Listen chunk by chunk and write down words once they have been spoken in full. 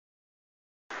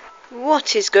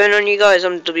What is going on, you guys?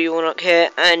 I'm W Warnock here,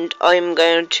 and I'm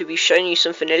going to be showing you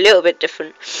something a little bit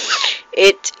different.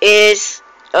 It is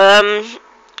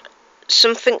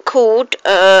something called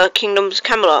Kingdoms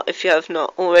Camelot. If you have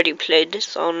not already played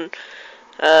this on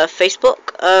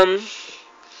Facebook, I'm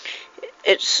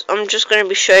just going to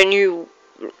be showing you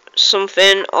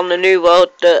something on the new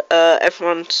world that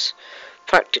everyone's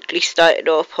practically started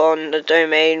up on the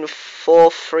domain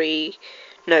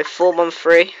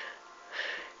 413.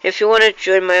 If you want to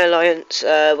join my alliance,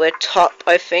 we're top,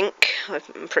 I think.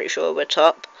 I'm pretty sure we're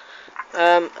top.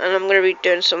 And I'm going to be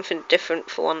doing something different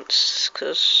for once,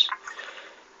 because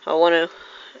I want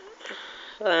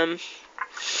to.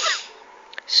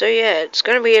 So yeah, it's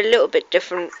going to be a little bit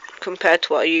different compared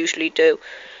to what I usually do.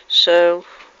 So,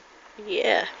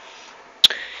 yeah.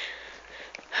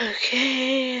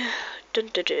 Okay. Dun,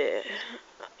 dun, dun.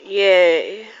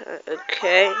 Yeah.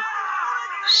 Okay.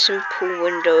 Simple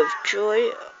window of joy.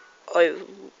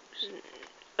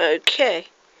 Okay.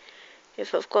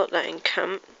 If I've got that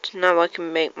encamped, now I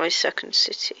can make my second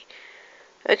city.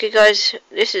 Okay guys,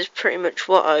 this is pretty much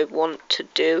what I want to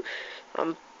do.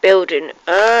 I'm building,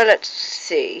 let's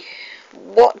see.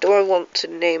 What do I want to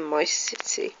name my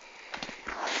city?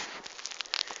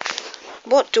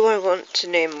 What do I want to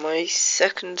name my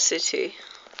second city?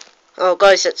 Oh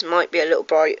guys, that might be a little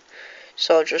bright,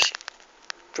 so I'll just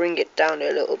bring it down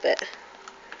a little bit.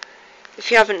 If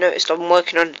you haven't noticed, I'm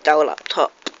working on a Dell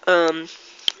laptop.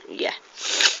 Yeah.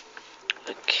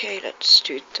 Okay, let's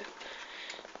do the...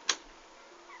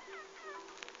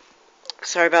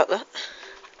 Sorry about that.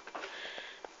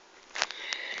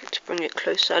 Let's bring it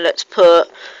closer. Let's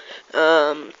put,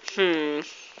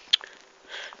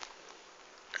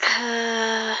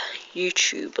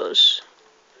 YouTubers.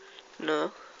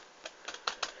 No.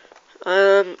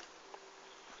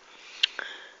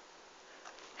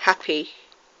 Happy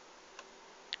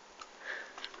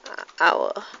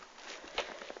hour.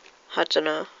 I don't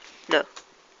know. No.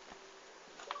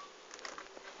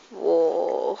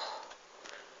 War.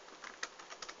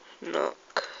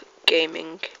 Knock.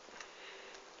 Gaming.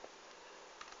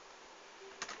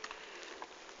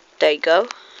 There you go.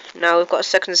 Now we've got a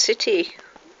second city.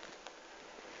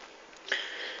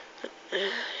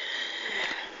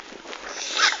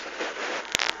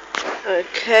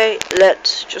 Okay,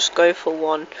 let's just go for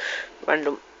one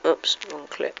random. Oops, wrong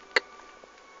click.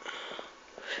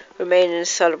 Remain in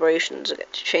celebrations. I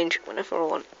get to change it whenever I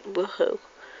want. Woohoo.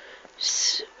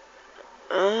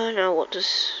 Now what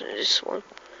does this one?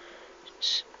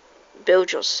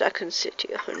 Build your second city,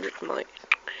 100 might.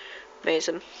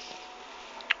 Amazing.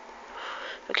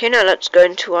 Okay, now let's go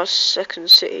into our second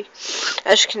city.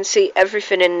 As you can see,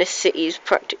 everything in this city is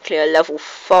practically a level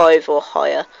 5 or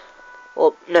higher.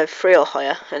 Or, no, 3 or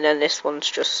higher. And then this one's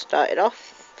just started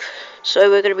off. So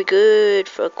we're going to be good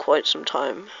for quite some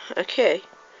time. Okay.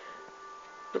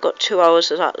 We've got 2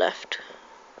 hours of that left.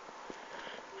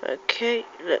 Okay,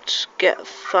 let's get a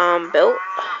farm built.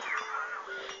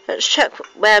 Let's check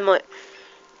where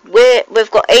we've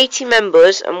got 80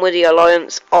 members and we're the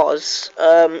Alliance Oz.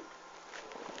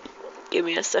 Give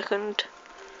me a second.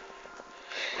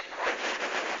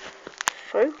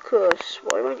 Focus.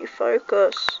 Why won't you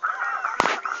focus?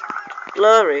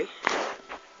 Blurry.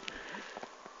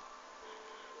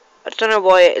 I don't know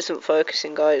why it isn't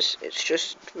focusing, guys. It's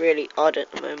just really odd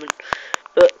at the moment.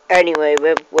 But anyway,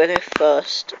 we're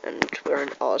first and we're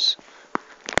in Oz.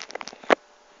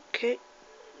 Okay.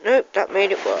 Nope, that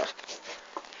made it work.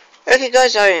 Okay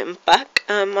guys, I am back.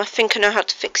 I think I know how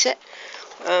to fix it.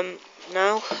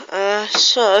 Now,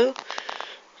 so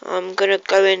I'm gonna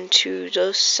go into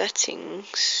the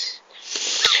settings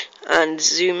and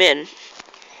zoom in.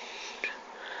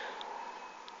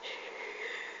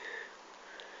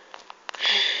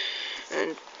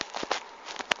 And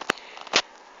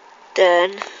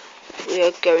then we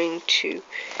are going to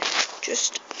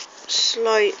just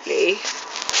slightly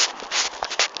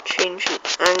change the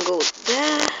angle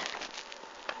there,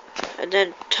 and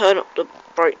then turn up the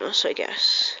brightness, I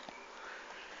guess.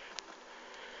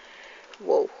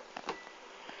 Whoa.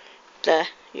 There.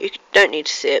 You don't need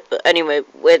to see it, but anyway,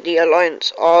 we're the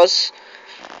Alliance Oz.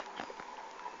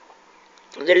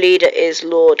 The leader is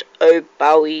Lord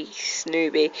O'Bowie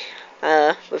Snooby.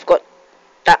 We've got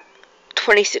that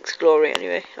 26 glory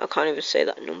anyway. I can't even say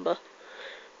that number.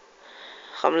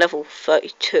 I'm level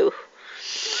 32.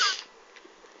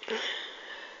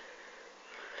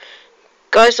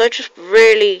 Guys, I just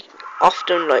really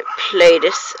often play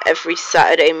this every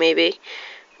Saturday maybe,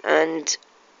 and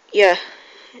yeah,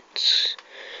 it's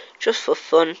just for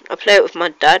fun. I play it with my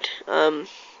dad.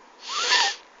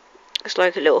 It's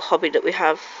like a little hobby that we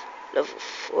have. Level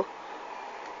 4.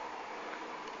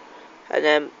 And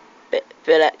then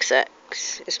Bill XX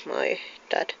is my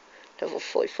dad, level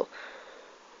 44.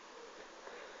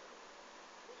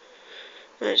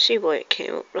 I don't see why it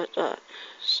came up like that.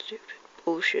 Stupid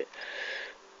bullshit.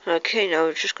 Okay, now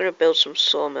we're just going to build some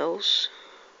sawmills.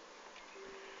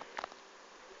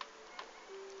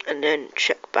 And then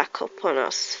check back up on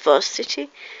our first city.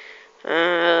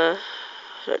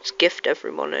 Let's gift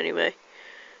everyone anyway.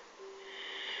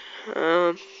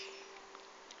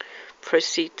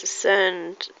 Proceed to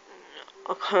send.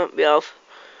 I can't be asked.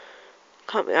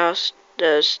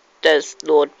 There's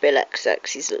Lord Bill XX.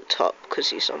 He's at the top because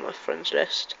he's on my friends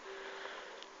list.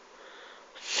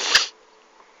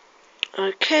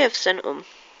 Okay, I've sent him.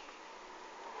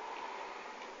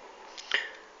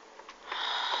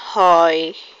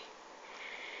 Hi.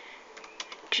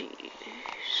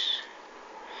 Jeez.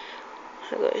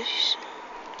 Hi guys.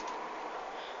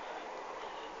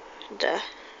 There.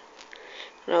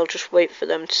 And I'll just wait for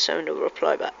them to send a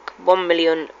reply back. 1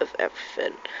 million of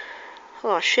everything.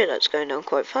 Oh shit, that's going down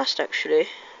quite fast actually.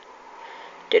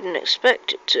 Didn't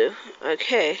expect it to.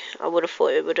 Okay, I would have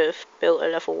thought it would have built a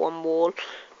level 1 wall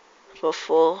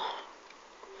before.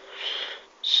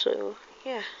 So,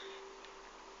 yeah.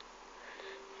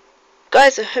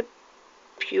 Guys, I hope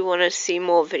you want to see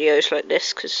more videos like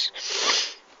this, because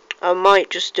I might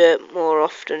just do it more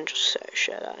often, just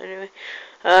share that anyway.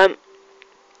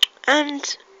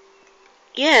 And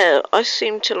yeah, I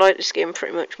seem to like this game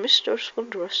pretty much. Mr.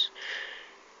 Wondrous.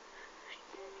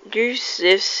 Use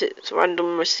this, it's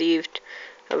random, received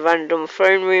a random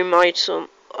throne room item.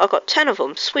 I got 10 of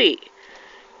them, sweet.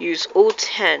 Use all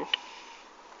 10,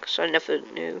 because I never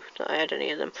knew that I had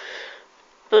any of them.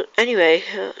 But anyway,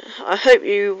 I hope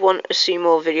you want to see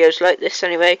more videos like this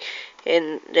anyway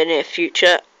in the near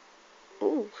future.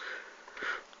 Ooh.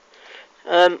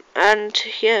 And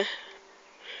yeah.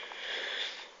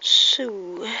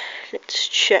 So, let's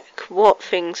check what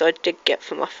things I did get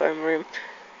for my phone room.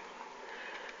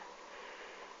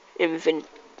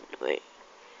 Wait,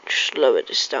 just lower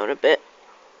this down a bit.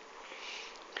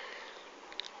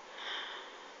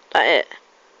 That it?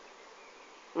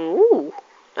 Ooh,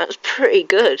 that's pretty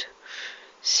good.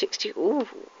 60, ooh,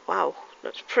 wow,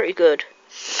 that's pretty good.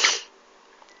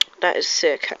 That is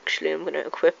sick, actually. I'm going to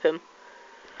equip him.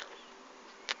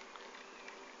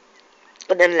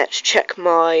 And then let's check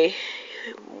my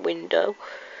window.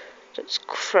 That's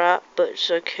crap, but it's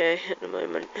okay at the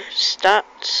moment.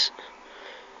 Stats.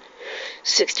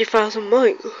 60,000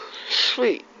 might.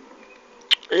 Sweet.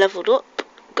 Leveled up.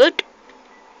 Good.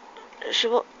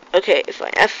 So what? Okay, if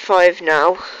I F5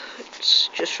 now, let's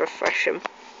just refresh him.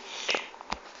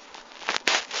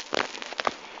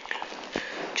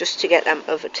 Just to get them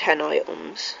over 10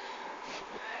 items.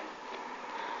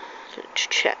 Let's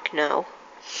check now.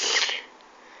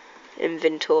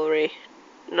 Inventory.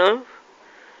 No?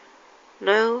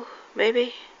 No?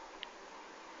 Maybe?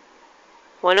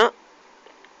 Why not?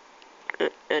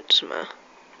 It doesn't matter.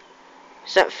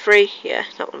 Is that free? Yeah,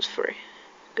 that one's free.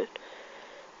 Good.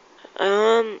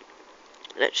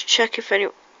 Let's check if any.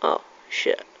 Oh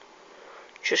shit!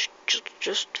 Just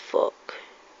fuck.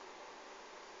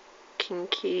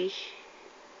 Kinky.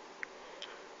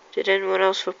 Did anyone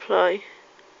else reply?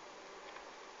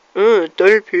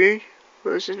 Dopey.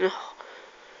 Where's in the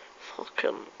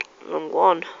fucking wrong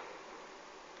one?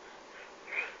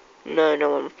 No,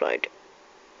 no one replied.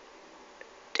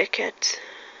 Dickheads.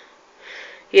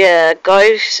 Yeah,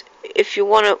 guys, if you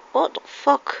wanna, what the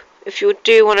fuck? If you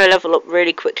do want to level up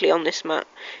really quickly on this map,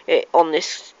 on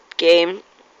this game,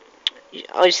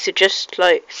 I suggest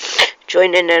like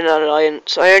joining an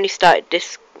alliance. I only started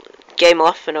this game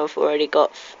off, and I've already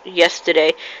got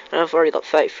yesterday, and I've already got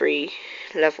 33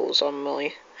 levels on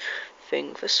my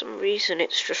thing. For some reason,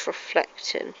 it's just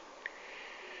reflecting.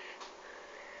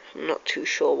 I'm not too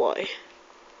sure why.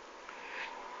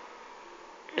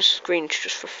 The screen's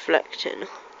just reflecting.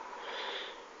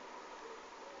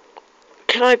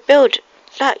 Can I build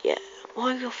that yet?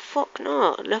 Why the fuck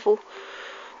not? Level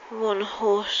 1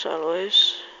 horse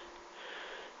alloys.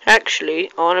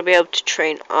 Actually, I want to be able to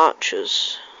train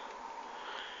archers.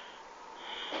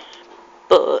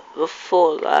 But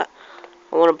before that,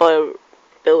 I want to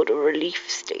build a relief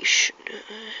station.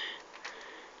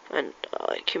 And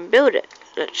I can build it.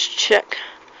 Let's check.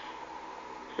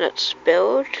 Let's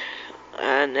build.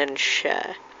 And then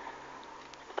share.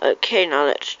 Okay, now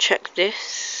let's check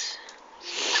this.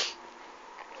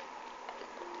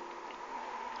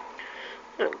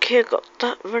 Okay, got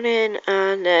that running,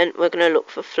 and then we're going to look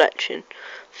for fletching.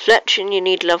 Fletching, you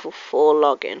need level 4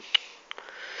 login.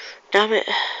 Damn it.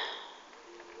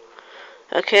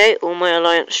 Okay, all my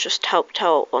alliance just helped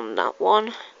out on that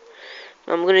one.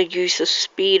 I'm going to use the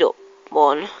speed up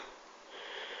one.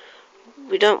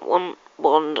 We don't want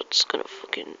one that's gonna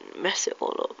fucking mess it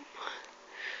all up.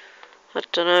 I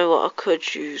don't know what I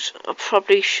could use. I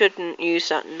probably shouldn't use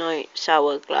that nice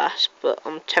hourglass, but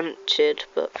I'm tempted,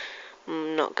 but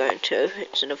I'm not going to.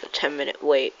 It's another 10-minute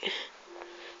wait,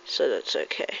 so that's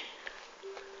okay.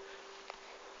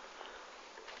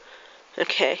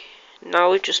 Okay,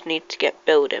 now we just need to get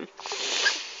building.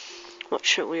 What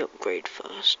should we upgrade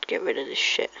first? Get rid of this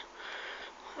shit.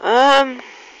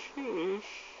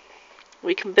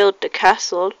 We can build the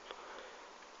castle.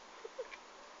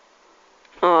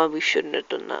 Oh, we shouldn't have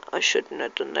done that. I shouldn't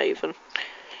have done that even.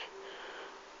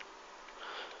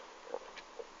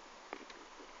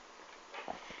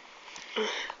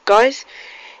 Guys,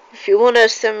 if you want to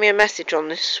send me a message on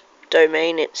this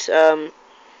domain, it's I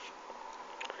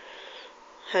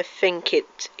think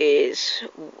it is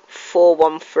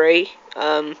 413.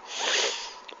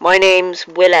 My name's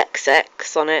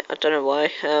WillXX on it. I don't know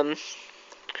why.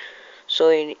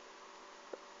 So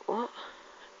what?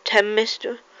 10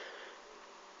 Mister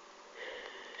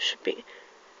should be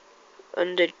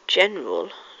under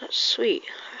general. That's sweet.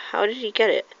 How did he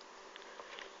get it?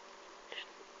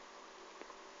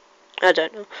 I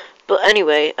don't know. But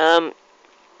anyway,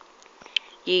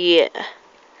 yeah.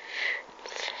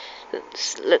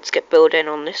 Let's get building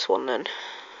on this one then.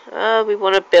 We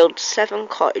want to build 7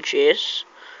 cottages.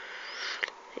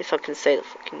 If I can say the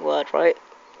fucking word right.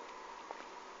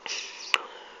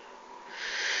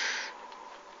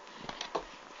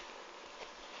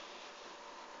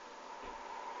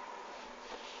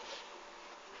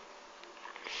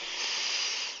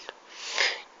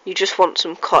 You just want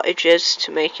some cottages to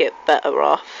make it better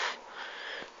off.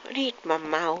 I need my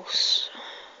mouse.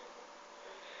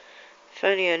 If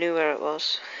only I knew where it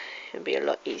was, it'd be a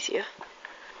lot easier.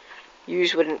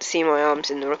 Yous wouldn't see my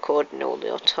arms in the recording all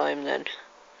the time then.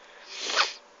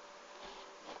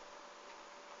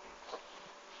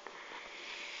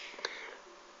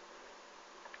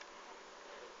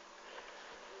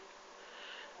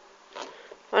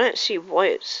 I don't see why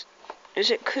it's... Is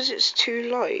it because it's too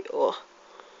light, or...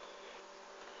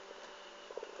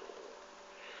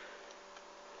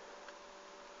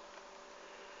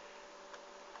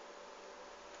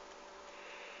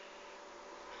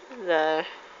 There,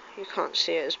 you can't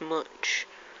see it as much.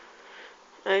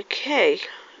 Okay,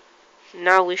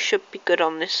 now we should be good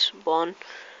on this one.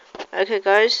 Okay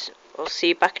guys, I'll see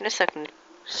you back in a second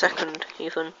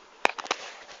even.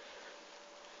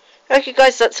 Okay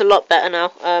guys, that's a lot better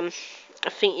now. I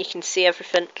think you can see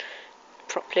everything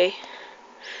properly.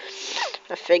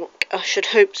 I should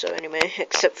hope so anyway,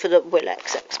 except for the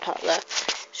WillXX part there.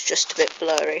 It's just a bit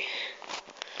blurry.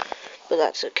 But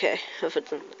that's okay, other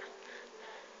than that.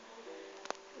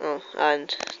 Oh,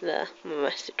 and there, my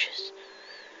messages.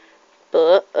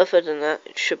 But other than that,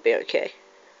 it should be okay.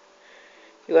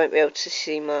 You won't be able to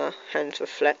see my hands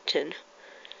reflecting.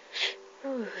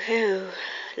 Oh,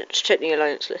 let's check the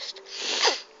alliance list.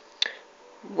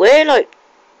 We're like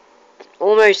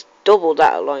almost double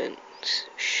that alliance.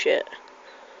 Shit.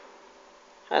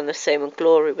 And the same in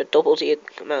glory, but double the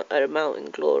amount in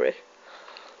glory.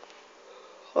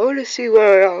 I want to see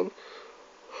where I am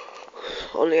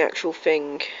on the actual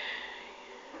thing.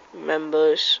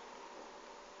 Members.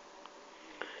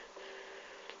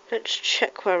 Let's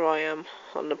check where I am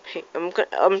on the ping.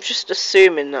 I'm just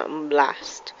assuming that I'm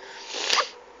last,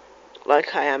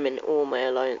 like I am in all my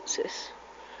alliances.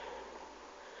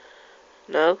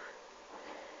 No,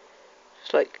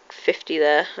 it's like 50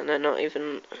 there, and they're not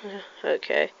even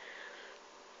okay.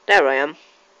 There I am.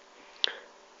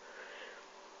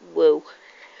 Whoa,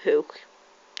 who?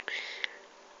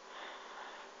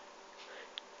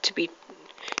 To be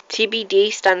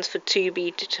TBD stands for to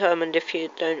be determined. If you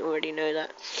don't already know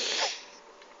that.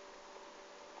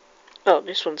 Oh,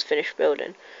 this one's finished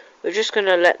building. We're just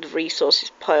gonna let the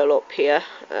resources pile up here.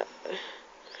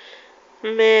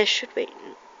 Should we?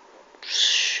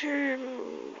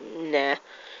 Nah,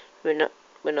 we're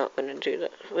not gonna do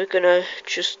that. We're gonna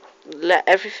just let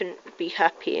everything be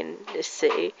happy in this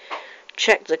city.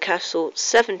 Check the castle.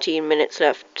 17 minutes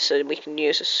left, so we can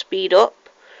use a speed up.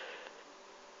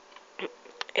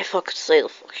 If I could say the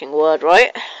fucking word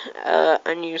right,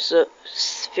 and use the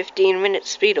 15-minute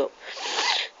speed up.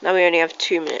 Now we only have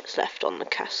 2 minutes left on the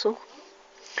castle.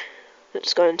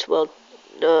 Let's go into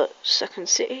the second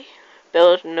city.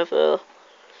 Build another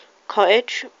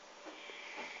cottage.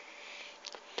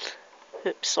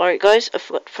 Oops, sorry guys, I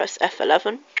forgot to press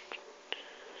F11.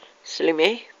 Silly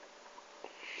me.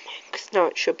 Because now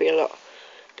it should be a lot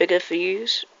bigger for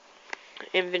use.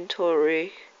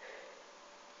 Inventory.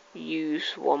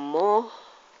 Use one more.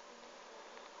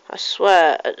 I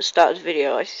swear at the start of the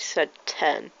video I said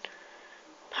 10.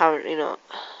 Apparently not.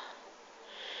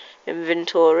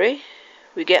 Inventory.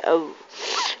 We get a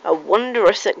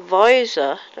wondrous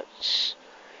advisor. That's...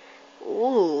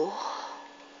 Ooh.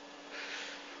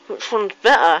 Which one's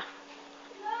better?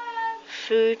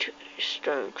 Food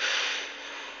stone.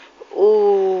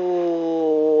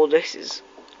 Ooh, this is...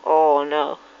 Oh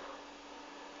no.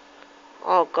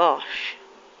 Oh gosh.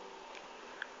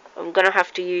 I'm gonna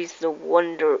have to use the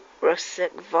wondrous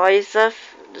advisor,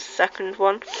 the second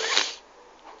one.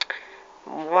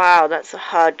 Wow, that's a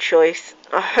hard choice.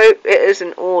 I hope it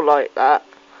isn't all like that.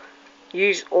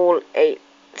 Use all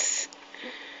 8s.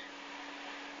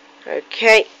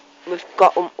 Okay, we've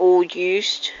got them all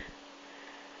used.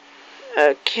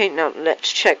 Okay, now let's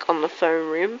check on the phone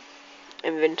room.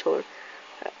 Inventory.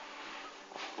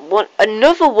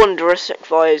 Another wondrous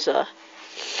advisor.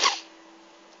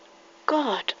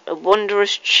 God, a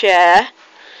wondrous chair.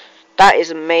 That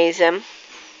is amazing.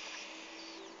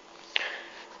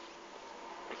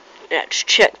 Let's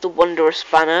check the wondrous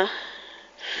banner.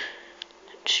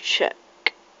 Let's check.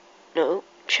 No,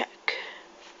 check.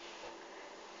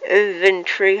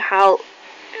 Inventory, how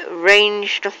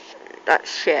ranged. That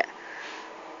shit.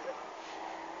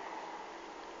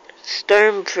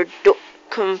 Stone product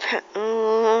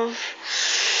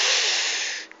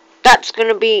that's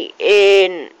gonna be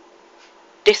in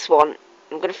this one.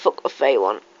 I'm gonna fuck off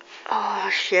A1. Oh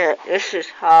shit, this is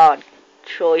hard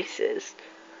choices.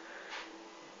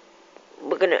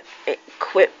 We're gonna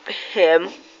equip him.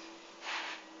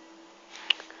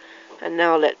 And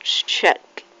now let's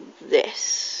check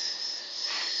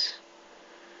this.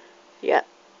 Yeah.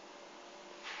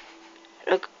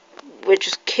 Look, we're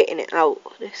just kitting it out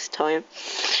this time.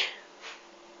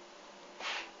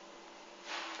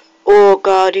 Or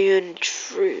Guardian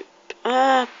Troop.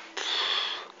 That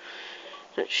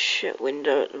shit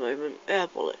window at the moment. Air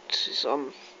Bullets is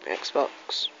on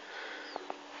Xbox.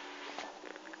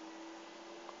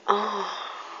 Oh,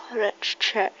 let's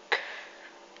check.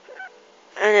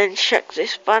 And then check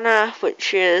this banner,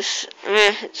 which is,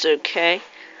 it's okay.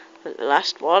 The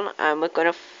last one, and we're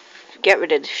gonna get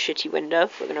rid of the shitty window.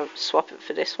 We're gonna swap it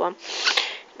for this one.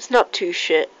 It's not too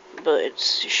shit, but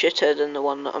it's shitter than the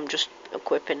one that I'm just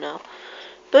equipping now.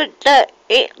 But that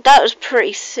was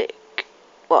pretty sick.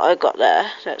 What I got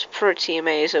there, that's pretty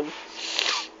amazing.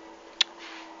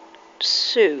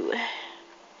 So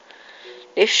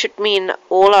this should mean that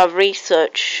all our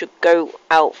research should go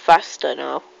out faster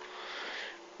now.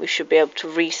 We should be able to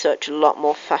research a lot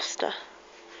more faster.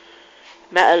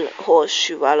 Metal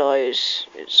horseshoe alloys,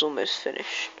 it's almost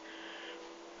finished.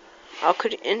 I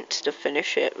could insta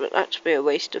finish it, but that'd be a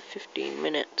waste of 15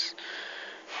 minutes.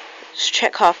 Let's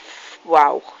check our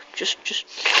wow. Just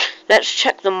let's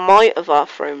check the might of our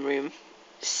throne room.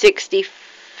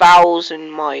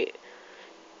 60,000 might.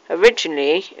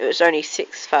 Originally it was only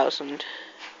 6,000.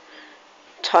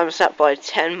 Times that by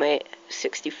 10, mate.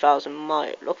 60,000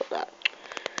 might. Look at that.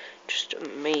 Just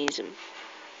amazing.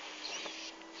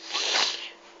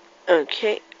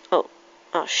 Okay. Oh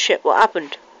shit, what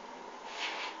happened?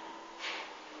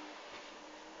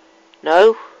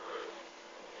 No.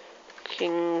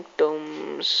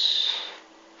 Kingdoms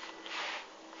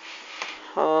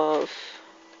of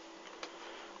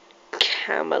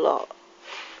Camelot.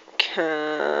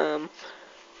 Camelot.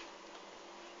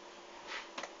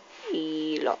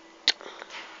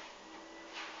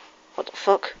 What the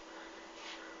fuck?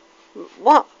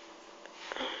 What?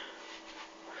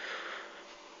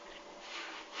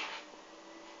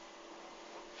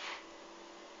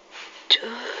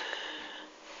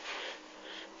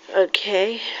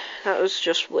 Okay, that was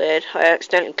just weird. I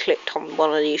accidentally clicked on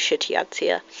one of these shitty ads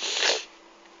here.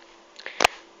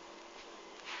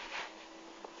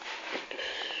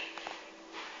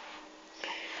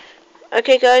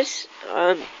 Okay guys,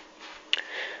 I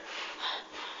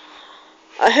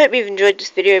hope you've enjoyed this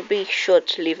video. Be sure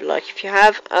to leave a like if you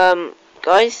have.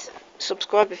 Guys,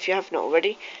 subscribe if you haven't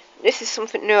already. This is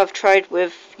something new I've tried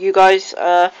with you guys.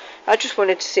 I just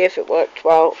wanted to see if it worked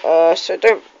well. So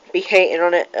don't be hating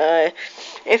on it.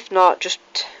 If not, just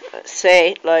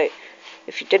say, like,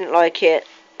 if you didn't like it,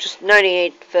 just no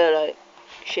need for, like,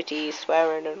 shitty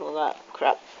swearing and all that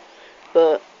crap.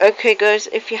 But, okay guys,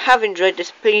 if you have enjoyed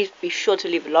this, please be sure to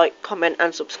leave a like, comment,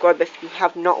 and subscribe if you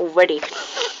have not already.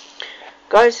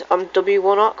 Guys, I'm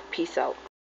W1arc, peace out.